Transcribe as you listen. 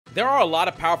There are a lot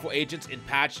of powerful agents in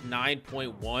patch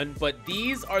 9.1, but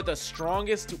these are the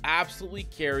strongest to absolutely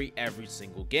carry every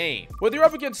single game. Whether you're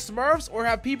up against Smurfs or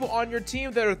have people on your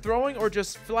team that are throwing or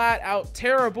just flat out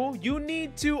terrible, you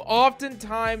need to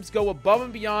oftentimes go above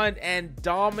and beyond and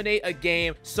dominate a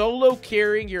game, solo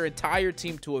carrying your entire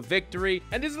team to a victory.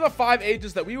 And these are the 5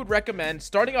 agents that we would recommend,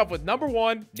 starting off with number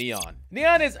 1, Neon.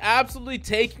 Neon is absolutely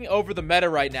taking over the meta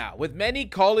right now, with many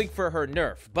calling for her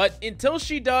nerf, but until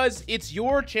she does, it's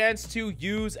your chance to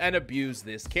use and abuse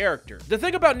this character. The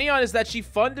thing about Neon is that she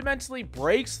fundamentally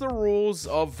breaks the rules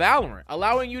of Valorant,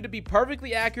 allowing you to be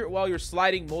perfectly accurate while you're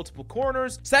sliding multiple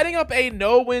corners, setting up a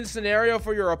no-win scenario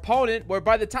for your opponent where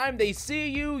by the time they see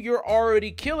you, you're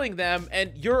already killing them,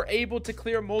 and you're able to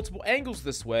clear multiple angles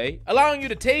this way, allowing you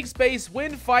to take space,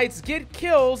 win fights, get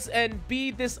kills, and be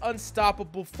this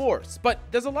unstoppable force. But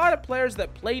there's a lot of players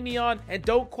that play Neon and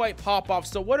don't quite pop off,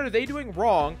 so what are they doing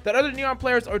wrong that other Neon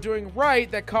players are doing right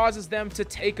that causes them to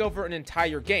take over an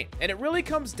entire game? And it really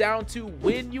comes down to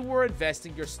when you are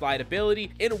investing your slide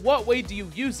ability, in what way do you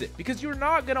use it? Because you're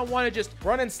not going to want to just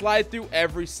run and slide through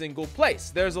every single place.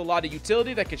 There's a lot of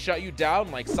utility that can shut you down,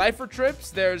 like Cypher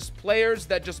trips. There's players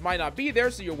that just might not be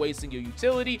there, so you're wasting your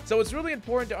utility. So it's really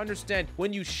important to understand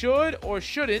when you should or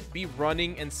shouldn't be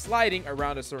running and sliding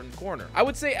around a certain corner. I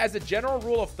would say as a general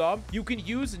rule of thumb, you can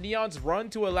use Neon's run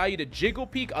to allow you to jiggle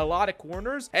peek a lot of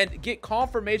corners and get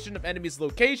confirmation of enemy's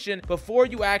location before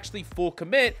you actually full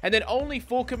commit, and then only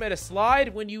full commit a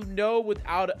slide when you know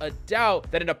without a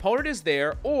doubt that an opponent is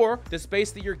there or the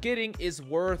space that you're getting is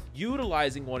worth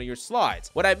utilizing one of your slides.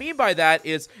 What I mean by that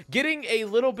is getting a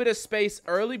little bit of space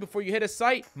early before you hit a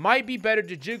site might be better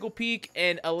to jiggle peek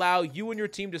and allow you and your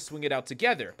team to swing it out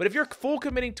together. But if you're full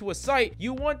committing to a site,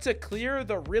 you want to clear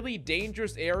the really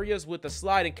dangerous areas with the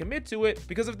slide and commit to it,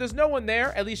 because if there's no one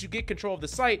there, at least you get control of the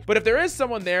site. But if there is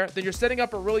someone there, then you're setting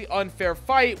up a really unfair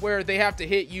fight where they have to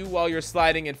hit you while you're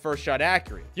sliding and first shot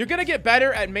accurate. You're gonna get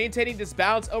better at maintaining this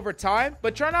balance over time,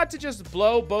 but try not to just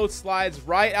blow both slides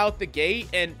right out the gate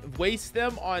and waste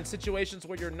them on situations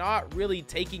where you're not really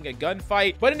taking a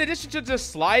gunfight. But in addition to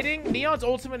just sliding, Neon's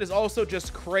ultimate is also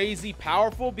just crazy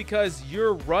powerful because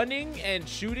you're running and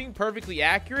shooting perfectly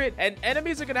accurate, and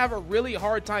enemies are gonna have a really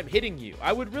hard time hitting you.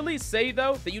 I would really say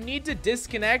though that you need to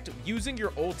disconnect using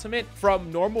your ultimate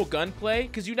from normal gunplay,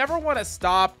 because you never want to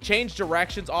stop. Change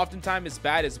directions oftentimes is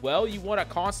bad as well. You want to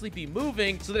constantly be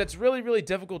moving so that it's really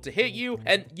difficult to hit you,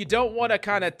 and you don't want to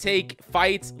kind of take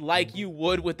fights like you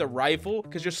would with the rifle,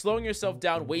 because you're slowing yourself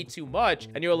down way too much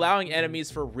and you're allowing enemies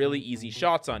for really easy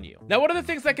shots on you. Now, one of the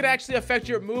things that could actually affect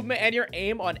your movement and your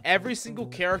aim on every single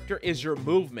character is your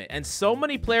movement, and so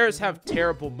many players have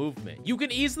terrible movement. You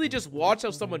can easily just watch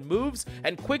how someone moves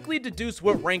and quickly deduce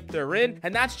what rank they're in,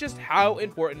 and that's just how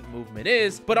important movement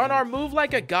is. But on our Move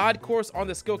Like a God course on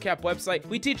the SkillCapped website,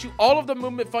 we teach you all of the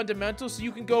movement fundamentals so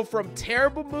you can go from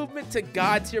terrible movement to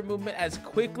God tier movement as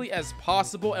quickly as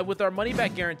possible. And with our money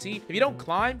back guarantee, if you don't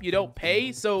climb, you don't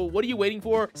pay. So what are you waiting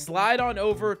for? Slide on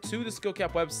over to the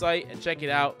SkillCapped website and check it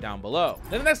out down below.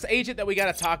 Then the next agent that we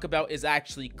got to talk about is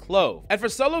actually Clove. And for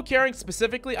solo carrying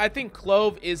specifically, I think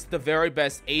Clove is the very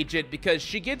best agent because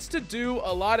she gets to do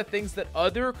a lot of things that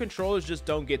other controllers just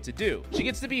don't get to do. She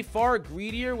gets to be far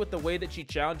greedier with the way that she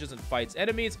challenges and fights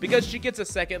enemies because she gets a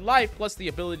second life plus the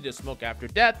ability to smoke after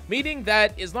death, meaning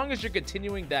that as long as you're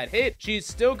continuing that hit, she's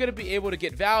still going to be able to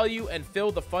get value and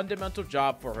fill the fundamental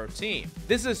job for her team.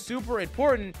 This is super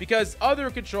important because other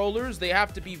controllers, they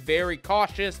have to be very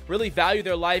cautious, really value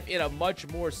their life in a much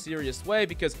more serious way,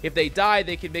 because if they die,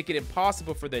 they can make it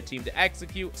impossible for their team to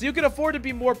execute. So you can afford to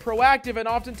be more proactive and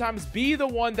oftentimes be the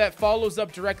one that follows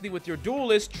up directly with your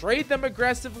duelist, trade them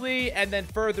aggressively, and then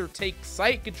further take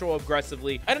site control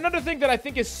aggressively. And another thing that I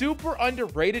think is super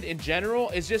underrated in general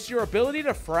is just your ability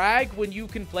to frag when you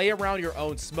can play around your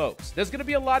own smokes. There's going to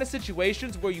be a lot of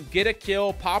situations where you get a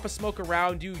kill, pop a smoke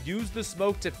around you, use the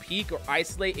smoke to peek or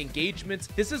isolate engagements.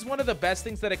 This is one of the best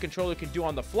things that a controller can do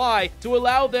on the fly to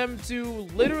allow them to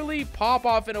literally pop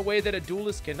off in a way that a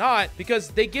duelist cannot, because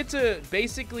they get to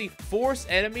basically force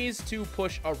enemies to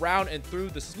push around and through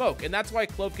the smoke. And that's why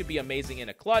Clove can be amazing in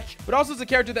a clutch, but also is a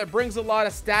character that brings a lot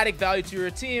of static value to your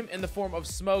team in the form of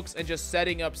smokes and just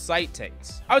setting up site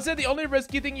tanks. I would say the only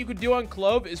risky thing you can do on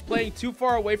Clove is playing too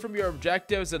far away from your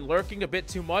objectives and lurking a bit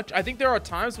too much. I think there are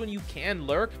times when you can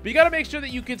lurk, but you got to make sure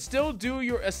that you can still do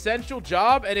your essential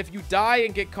job, and if you die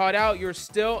and get caught out, you're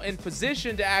still in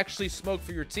position to actually smoke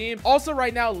for your team. Also,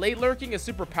 right now, late lurking is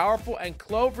super powerful, and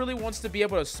Clove really wants to be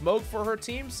able to smoke for her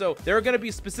team, so there are going to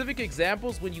be specific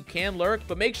examples when you can lurk,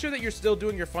 but make sure that you're still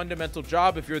doing your fundamental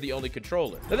job if you're the only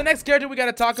controller. Now, the next character we got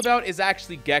to talk about is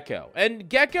actually Gekko, and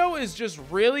Gekko is just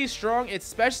really strong,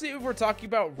 especially especially if we're talking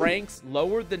about ranks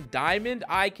lower than Diamond.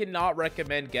 I cannot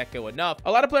recommend Gekko enough.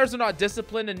 A lot of players are not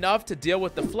disciplined enough to deal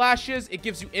with the flashes. It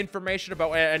gives you information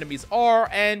about where enemies are,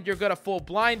 and you're gonna full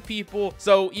blind people,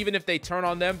 so even if they turn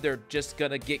on them, they're just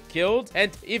gonna get killed.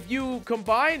 And if you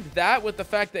combine that with the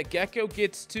fact that Gekko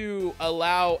gets to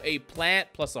allow a plant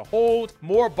plus a hold,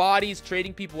 more bodies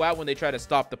trading people out when they try to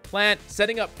stop the plant,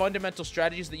 setting up fundamental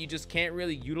strategies that you just can't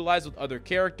really utilize with other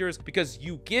characters, because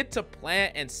you get to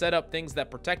plant and set up things that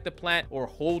protect the plant or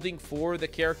holding for the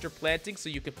character planting, so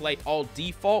you can play all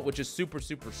default, which is super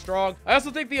strong. I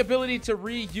also think the ability to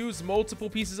reuse multiple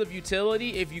pieces of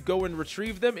utility if you go and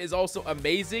retrieve them is also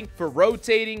amazing for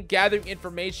rotating, gathering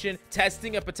information,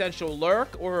 testing a potential lurk,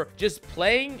 or just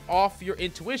playing off your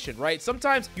intuition, right?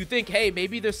 Sometimes you think, hey,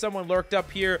 maybe there's someone lurked up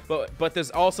here, but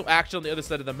there's also action on the other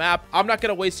side of the map. I'm not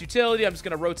gonna waste utility, I'm just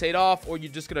gonna rotate off, or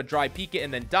you're just gonna dry peek it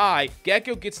and then die.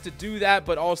 Gekko gets to do that,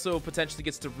 but also potentially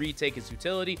gets to retake his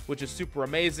utility, which is super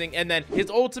amazing. And then his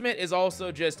ultimate is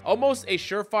also just almost a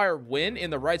surefire win in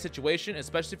the right situation,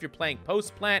 especially if you're playing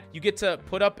post plant. You get to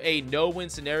put up a no-win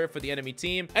scenario for the enemy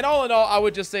team. And all in all, I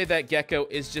would just say that Gekko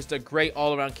is just a great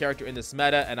all-around character in this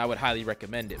meta, and I would highly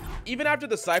recommend it. Even after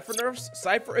the Cypher nerfs,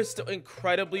 Cypher is still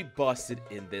incredibly busted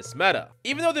in this meta.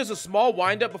 Even though there's a small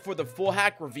windup before the full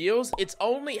hack reveals, it's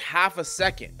only half a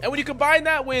second. And when you combine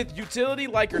that with utility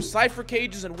like your Cypher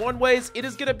cages and one-ways, it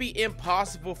is going to be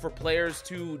impossible for players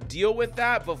to deal with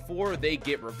that before they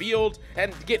get revealed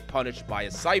and get punished by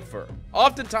a Cypher.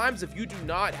 Oftentimes, if you do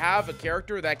not have a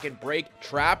character that can break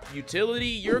trap utility,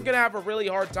 you're going to have a really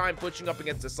hard time pushing up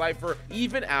against a Cypher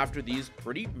even after these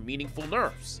pretty meaningful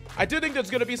nerfs. I do think there's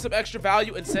going to be some extra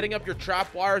value in setting up your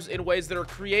trap wires in ways that are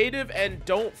creative and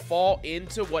don't fall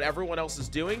into what everyone else is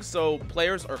doing, so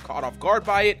players are caught off guard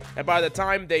by it, and by the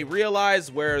time they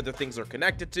realize where the things are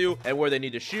connected to and where they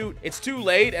need to shoot, it's too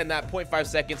late, and that 0.5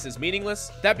 seconds is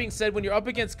meaningless. That being said, when you're up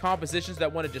against compositions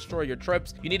that want to destroy your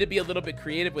trips, you need to be a little bit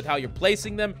creative with how you're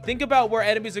placing them. Think about where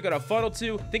enemies are going to funnel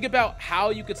to. Think about how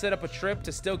you could set up a trip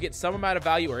to still get some amount of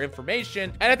value or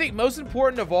information. And I think most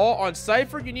important of all, on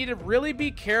Cypher, you need to really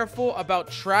be careful about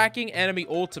tracking enemy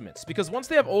ultimates, because once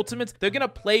they have ultimates, they're going to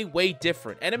play way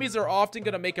different. Enemies are often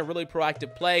going to make a really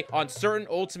proactive play on certain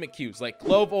ultimate cues, like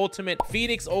Clove ultimate,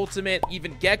 Phoenix ultimate,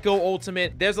 even Gekko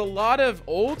ultimate. There's a lot of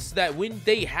ults that when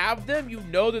they have them, you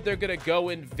know that they're going to go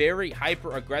in very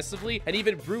hyper aggressively and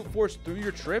even brute force through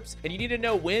your trips, and you need to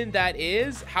know when that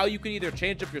is, how you can either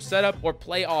change up your setup or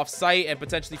play off site and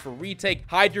potentially for retake,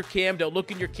 hide your cam, don't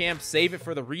look in your cam, save it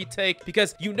for the retake,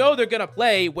 because you know they're gonna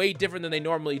play way different than they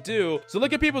normally do. So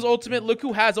look at people's ultimate, look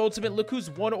who has ultimate, look who's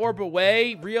one orb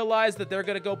away, realize that they're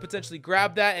gonna go potentially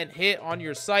grab that and hit on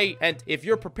your site, and if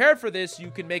you're prepared for this,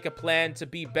 you can make a plan to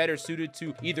be better suited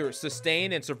to either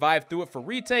sustain and survive through it for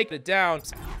retake it down.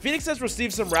 Phoenix has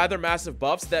received some rather massive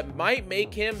buffs that might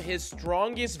make him his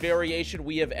strongest variation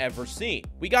we have ever seen.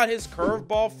 We got his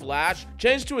curveball flash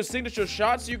changed to a signature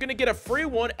shot, so you're gonna get a free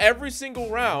one every single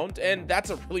round, and that's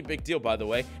a really big deal, by the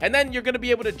way. And then you're gonna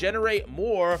be able to generate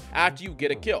more after you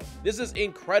get a kill. This is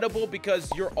incredible because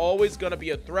you're always gonna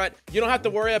be a threat. You don't have to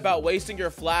worry about wasting your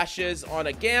flashes on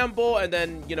a gamble and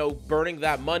then, you know, burning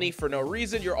that money for no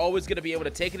reason. You're always gonna be able to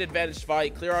take an advantage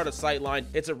fight, clear out a sight line.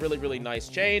 It's a really nice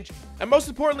change. And most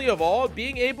importantly of all,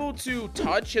 being able to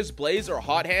touch his blaze or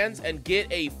hot hands and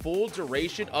get a full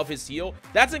duration of his heal,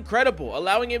 that's incredible,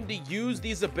 allowing him to use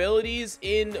these abilities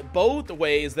in both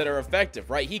ways that are effective,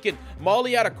 right? He can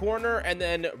molly out a corner and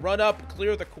then run up,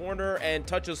 clear the corner, and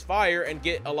touch his fire and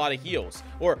get a lot of heals.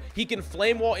 Or he can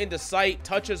flame wall into sight,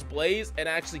 touch his blaze, and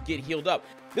actually get healed up.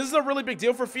 This is a really big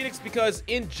deal for Phoenix because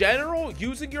in general,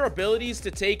 using your abilities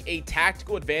to take a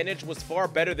tactical advantage was far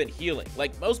better than healing.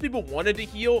 Like, most people wanted to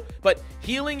heal, but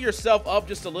healing yourself up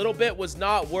just a little bit was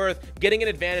not worth getting an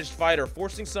advantaged fight or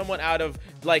forcing someone out of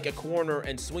like a corner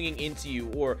and swinging into you,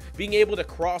 or being able to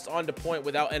cross onto point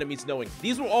without enemies knowing.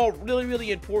 These were all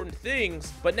really important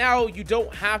things, but now you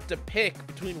don't have to pick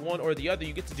between one or the other.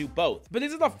 You get to do both. But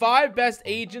these are the 5 best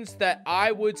agents that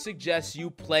I would suggest you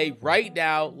play right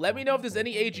now. Let me know if there's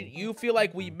any agent you feel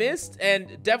like we missed,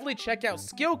 and definitely check out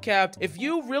SkillCapped if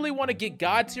you really want to get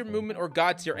god tier movement or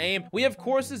god tier aim. We have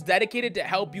courses dedicated to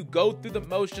help you go through the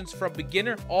motions from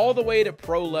beginner all the way to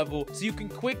pro level, so you can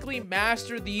quickly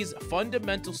master these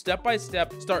fundamentals step by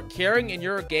step, start carrying in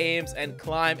your games, and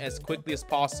climb as quickly as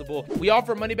possible. We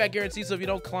offer money back guarantees, so if you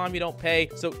don't climb, you don't pay.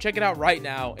 So check it out right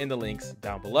now in the links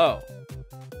down below.